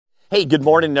Hey, good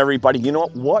morning, everybody. You know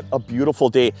what a beautiful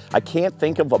day. I can't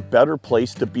think of a better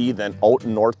place to be than out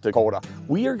in North Dakota.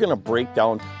 We are gonna break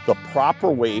down the proper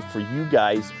way for you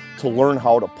guys to learn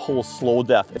how to pull slow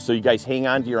death. So you guys hang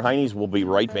on to your heinies, we'll be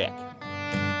right back.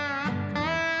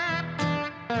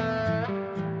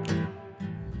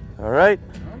 All right.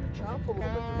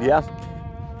 Yes.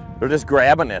 They're just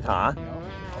grabbing it, huh?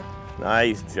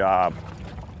 Nice job.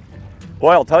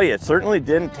 Boy, I'll tell you, it certainly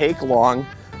didn't take long.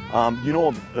 You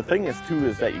know, the thing is too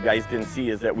is that you guys didn't see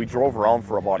is that we drove around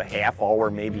for about a half hour,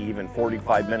 maybe even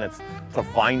 45 minutes to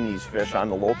find these fish on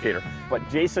the locator. But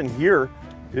Jason, here,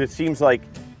 it seems like,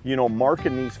 you know,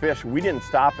 marking these fish, we didn't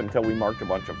stop until we marked a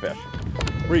bunch of fish.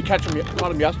 Where you caught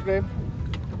them yesterday,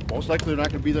 most likely they're not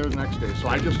going to be there the next day. So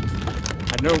I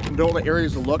know the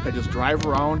areas to look. I just drive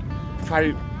around, try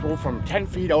to go from 10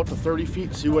 feet out to 30 feet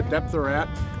and see what depth they're at.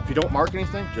 If you don't mark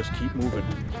anything, just keep moving.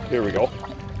 Here we go.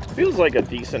 Feels like a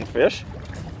decent fish.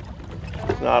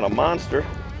 Not a monster.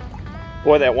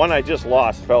 Boy, that one I just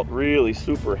lost felt really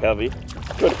super heavy.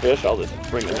 Good fish. I'll just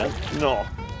bring it in. No.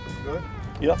 Good?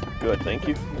 Yep, good. Thank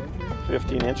you.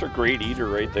 15-incher, great eater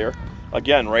right there.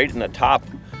 Again, right in the top.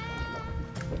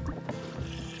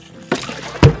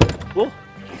 Whoa.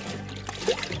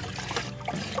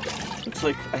 Looks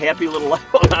like a happy little life.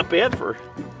 Not bad for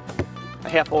a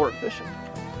half hour of fishing.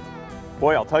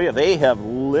 Boy, I'll tell you, they have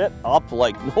lit up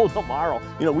like no tomorrow.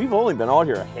 You know, we've only been out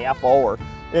here a half hour.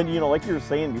 And, you know, like you were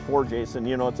saying before, Jason,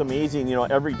 you know, it's amazing. You know,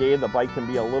 every day the bite can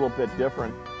be a little bit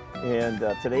different. And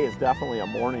today is definitely a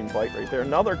morning bite right there.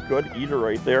 Another good eater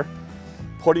right there.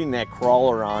 Putting that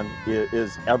crawler on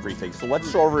is everything. So let's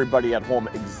show everybody at home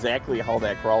exactly how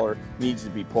that crawler needs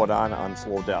to be put on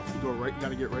slow death. You go right, you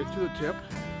gotta get right to the tip.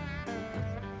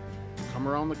 Come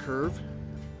around the curve.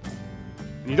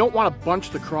 And you don't want to bunch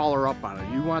the crawler up on it.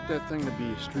 You want that thing to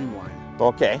be streamlined.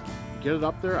 Okay. Get it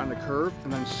up there on the curve,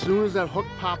 and then as soon as that hook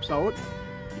pops out,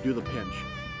 you do the pinch.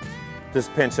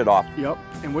 Just pinch it off. Yep.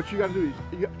 And what you got to do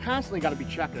is you constantly got to be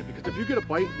checking it, because if you get a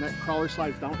bite and that crawler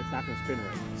slides down, it's not going to spin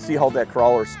right. See how that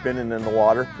crawler's spinning in the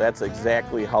water? That's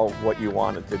exactly what you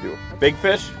want it to do. Big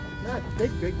fish? Yeah,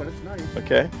 it's big, but it's nice.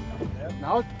 Okay. Yeah,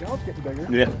 now it's getting bigger.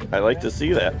 Yeah, I like to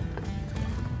see that.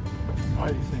 Oh,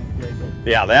 these things big.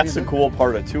 Yeah, that's the cool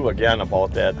part of too, again,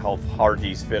 about that, how hard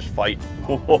these fish fight.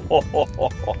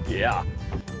 Yeah.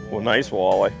 Well, nice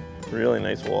walleye. Really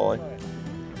nice walleye.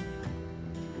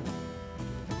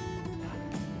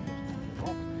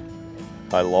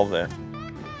 I love that.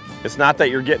 It's not that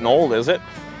you're getting old, is it?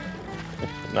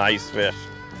 Nice fish.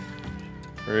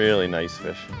 Really nice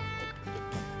fish.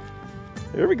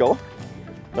 There we go.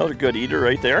 Another good eater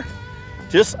right there.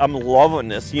 Just, I'm loving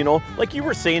this, you know, like you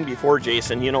were saying before,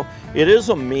 Jason, you know, it is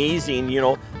amazing, you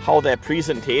know, how that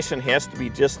presentation has to be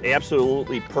just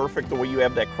absolutely perfect, the way you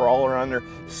have that crawler on there.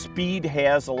 Speed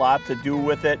has a lot to do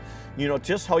with it, you know,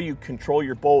 just how you control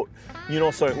your boat, you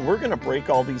know. So we're going to break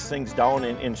all these things down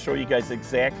and show you guys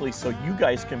exactly so you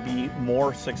guys can be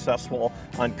more successful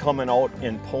on coming out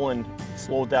and pulling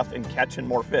slow death and catching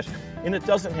more fish. And it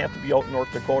doesn't have to be out in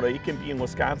North Dakota. It can be in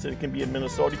Wisconsin, it can be in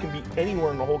Minnesota, it can be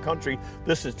anywhere in the whole country.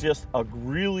 This is just a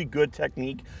really good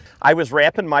technique. I was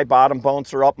wrapping my bottom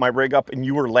bouncer up, my rig up, and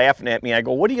you were laughing at me. I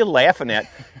go, what are you laughing at?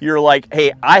 You're like,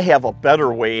 hey, I have a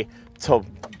better way to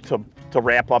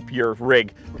wrap up your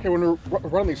rig. Okay, when we're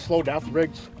running these slow death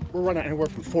rigs, we're running anywhere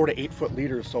from 4 to 8 foot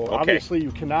leaders. So obviously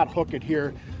you cannot hook it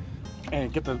here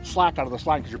and get the slack out of the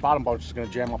line, because your bottom bouncer is going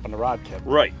to jam up on the rod tip.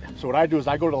 Right. So what I do is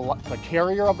I go to the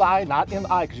carrier of the eye, not in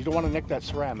the eye, because you don't want to nick that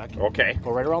ceramic. Okay.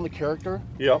 Go right around the character.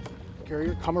 Yep.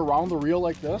 Carrier, come around the reel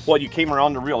like this. Well, you came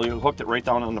around the reel, you hooked it right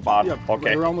down on the bottom. Yeah, okay.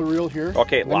 Right around the reel here.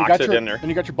 Okay, it locks it in there. Then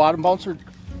you got your bottom bouncer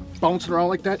bouncing around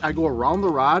like that. I go around the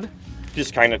rod.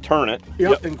 Just kind of turn it.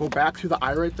 Yep, and go back to the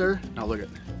eye right there. Now look at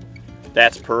it.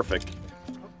 That's perfect.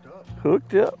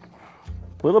 Hooked up.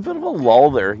 A little bit of a lull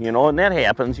there, you know, and that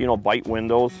happens, you know, bite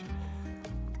windows.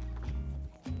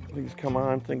 Things come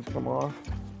on, things come off.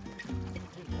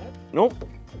 Nope,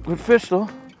 good fish though.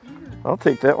 I'll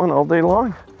take that one all day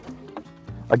long.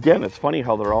 Again, it's funny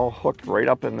how they're all hooked right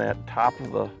up in that top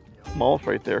of the mouth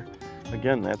right there.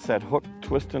 Again, that's that hook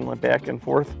twisting back and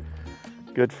forth.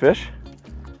 Good fish.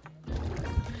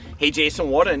 Hey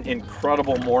Jason, what an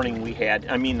incredible morning we had.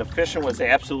 I mean, the fishing was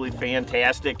absolutely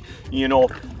fantastic, you know,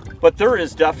 but there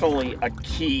is definitely a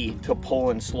key to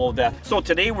pulling slow death. So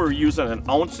today we're using an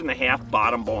 1.5 ounce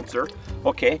bottom bouncer,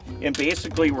 okay? And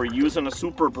basically we're using a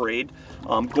super braid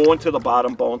going to the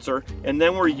bottom bouncer, and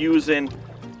then we're using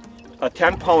a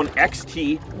 10-pound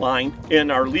XT line,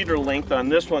 and our leader length on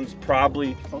this one's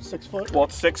probably about 6 foot.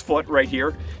 About 6 foot right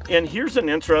here. And here's an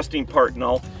interesting part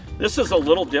now. This is a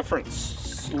little different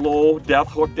slow death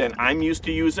hook that I'm used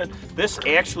to using. This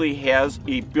actually has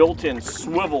a built-in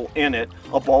swivel in it,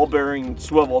 a ball-bearing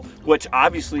swivel, which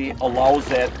obviously allows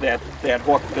that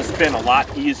hook to spin a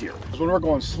lot easier. Because when we're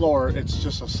going slower, it's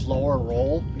just a slower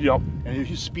roll. Yep. And if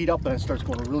you speed up, then it starts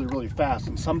going really, really fast.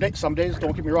 And some days,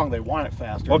 don't get me wrong, they want it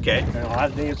faster. Okay. And a lot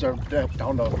of days are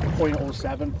down to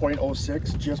 0.07,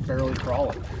 0.06, just barely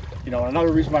crawling. You know,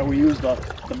 another reason why we use the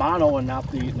mono and not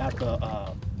the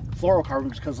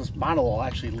fluorocarbon is because this mono will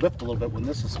actually lift a little bit when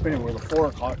this is spinning, where the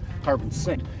fluorocarbons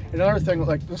sink. And another thing,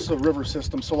 like this is a river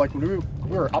system, so like when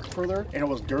we were up further and it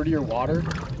was dirtier water,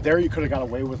 there you could have got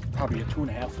away with probably a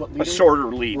 2.5 foot lead. A shorter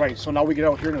lead. Right. So now we get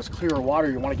out here and it's clearer water.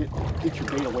 You want to get your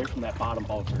bait away from that bottom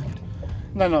bouncer.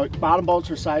 And then the bottom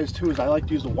bouncer size too is I like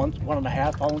to use the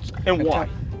 1.5 ounce. And why?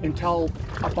 Until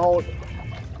about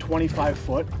 25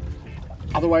 foot.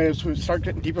 Otherwise, we start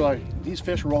getting deeper, like these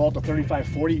fish roll out to 35,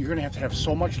 40, you're gonna have to have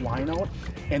so much line out,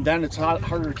 and then it's a lot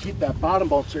harder to keep that bottom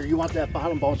bouncer. You want that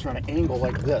bottom bouncer on an angle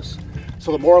like this.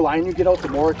 So the more line you get out, the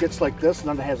more it gets like this, and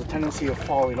then it has a tendency of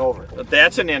falling over.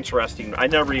 That's an interesting, I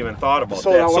never even thought about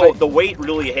that. So the weight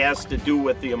really has to do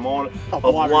with the amount of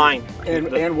line.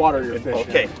 And water you're fishing.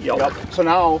 Okay, yep. So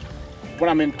now, when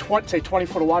I'm in, say 20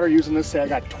 foot of water using this, say I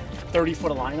got 30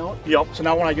 foot of line out. Yep. So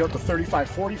now when I get up to 35,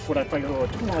 40 foot, I think a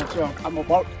 2 ounce, I'm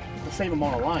about the same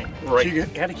amount of line. Right. So you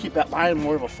have to keep that line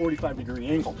more of a 45-degree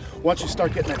angle. Once you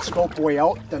start getting that scope way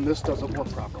out, then this doesn't work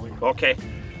properly. Okay.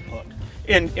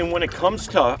 And when it comes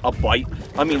to a bite,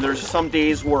 I mean, there's some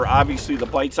days where obviously the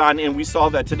bite's on, and we saw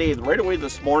that today. Right away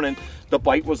this morning, the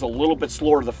bite was a little bit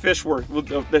slower. The fish were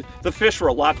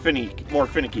a lot more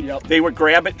finicky. Yep. They would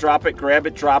grab it, drop it, grab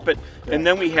it, drop it, yeah. And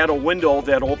then we had a window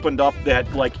that opened up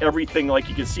that, like everything, like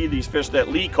you can see these fish that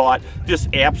Lee caught, just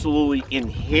absolutely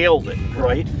inhaled it,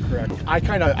 right? Correct.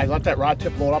 I let that rod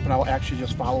tip load up, and I'll actually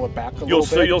just follow it back a little bit.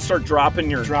 So you'll start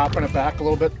dropping it back a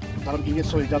little bit. Let him eat it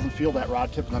so he doesn't feel that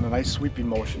rod tip, and then a nice sweeping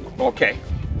motion. Okay.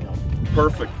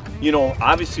 Perfect. You know,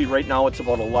 obviously right now it's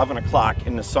about 11 o'clock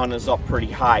and the sun is up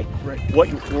pretty high. Right.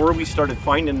 Where we started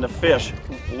finding the fish,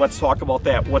 let's talk about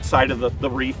that. What side of the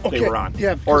reef they were on?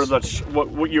 Yeah. Or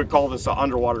what you would call this an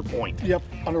underwater point. Yep,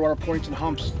 underwater points and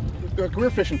humps. We're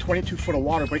fishing 22 foot of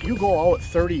water, but you go out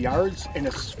 30 yards and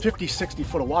it's 50, 60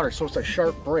 foot of water, so it's a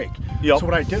sharp break. Yep. So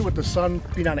what I did with the sun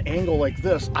being on an angle like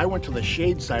this, I went to the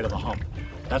shade side of the hump.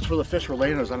 That's where the fish were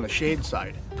laying, is on the shade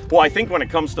side. Well, I think when it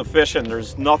comes to fishing,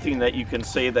 there's nothing that you can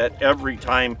say that every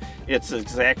time it's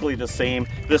exactly the same.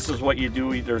 This is what you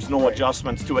do. There's no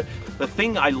adjustments to it. The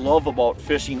thing I love about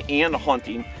fishing and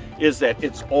hunting is that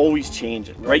it's always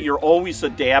changing, right? You're always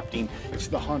adapting. It's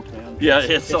the hunt, man. Yeah,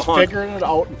 it's the hunt. Figuring it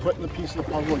out and putting the piece of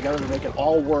the puzzle together to make it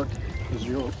all work is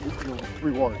your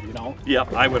reward, you know? Yeah,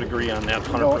 I would agree on that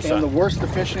 100%. You know, and the worse the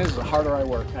fishing is, the harder I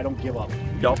work. I don't give up.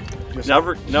 Yep. Just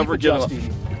never give up.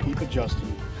 Keep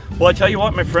adjusting. Well, I tell you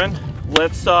what, my friend,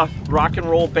 let's rock and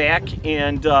roll back.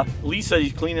 And Lee said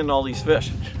he's cleaning all these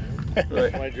fish.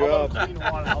 Right. My job.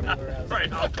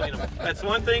 Right, I'll clean them. That's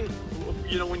one thing,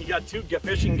 you know, when you got two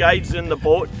fishing guides in the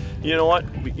boat, you know what?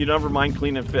 You never mind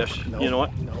cleaning fish. Nope. You know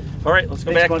what? Nope. All right, let's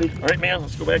go Thanks, back. buddy. All right, man,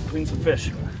 let's go back and clean some fish.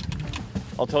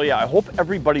 I'll tell you, I hope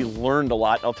everybody learned a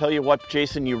lot. I'll tell you what,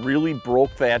 Jason, you really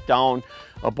broke that down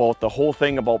about the whole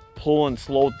thing about pull and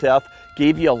slow death.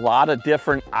 Gave you a lot of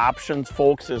different options,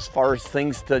 folks, as far as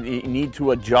things that you need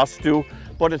to adjust to.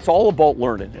 But it's all about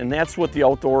learning, and that's what the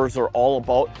outdoors are all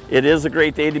about. It is a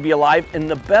great day to be alive, and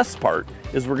the best part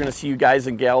is we're going to see you guys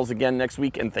and gals again next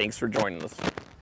week, and thanks for joining us.